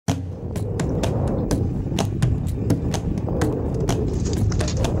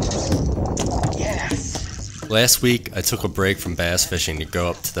Last week, I took a break from bass fishing to go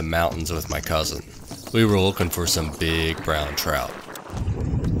up to the mountains with my cousin. We were looking for some big brown trout.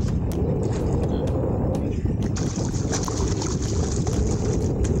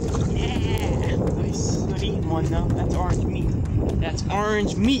 Yeah! Nice. Not eating one though. That's orange meat. That's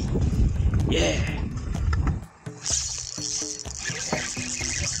orange meat! Yeah!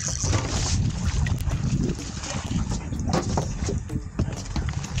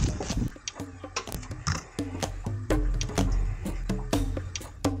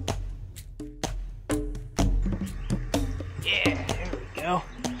 Yeah, there we go.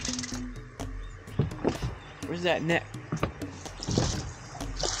 Where's that net?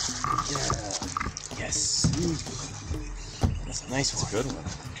 Yeah. Yes. That's a nice one. That's a good one.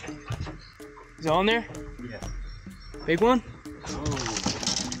 Is it on there? Yeah. Big one? Oh.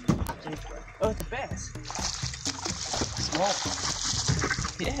 Oh, it's a bass. Small.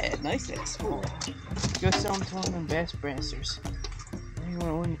 Yeah, nice ass. Cool. Go sell them to one of them bass brasters. You want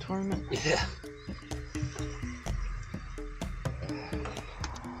to win the tournament? Yeah.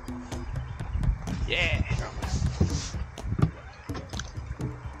 Yeah.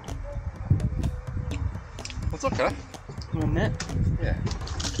 That's okay. You want net? Yeah.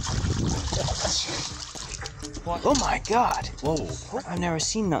 What? Oh my god! Whoa. I've never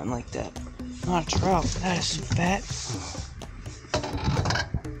seen nothing like that. Not a trout. That is so fat.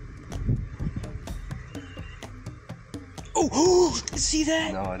 Oh! See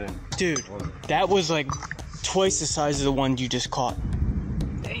that? No, I didn't. Dude, that was like twice the size of the one you just caught.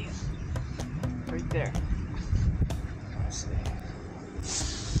 Damn. Right there. Let's see.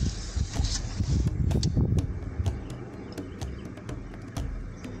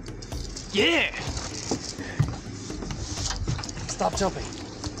 Yeah! Stop jumping.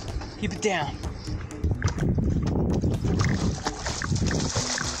 Keep it down.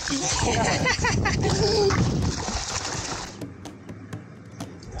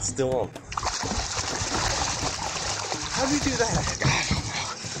 Still on. How do you do that?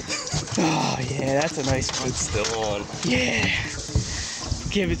 Oh yeah, that's a nice one. It's still on. Yeah.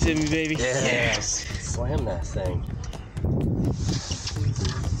 Give it to me, baby. Yes. Slam that thing.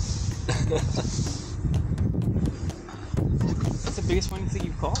 That's the biggest one you think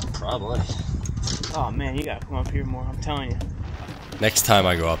you've caught? Probably. Oh man, you gotta come up here more, I'm telling you. Next time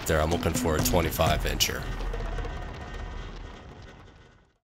I go up there, I'm looking for a 25-incher.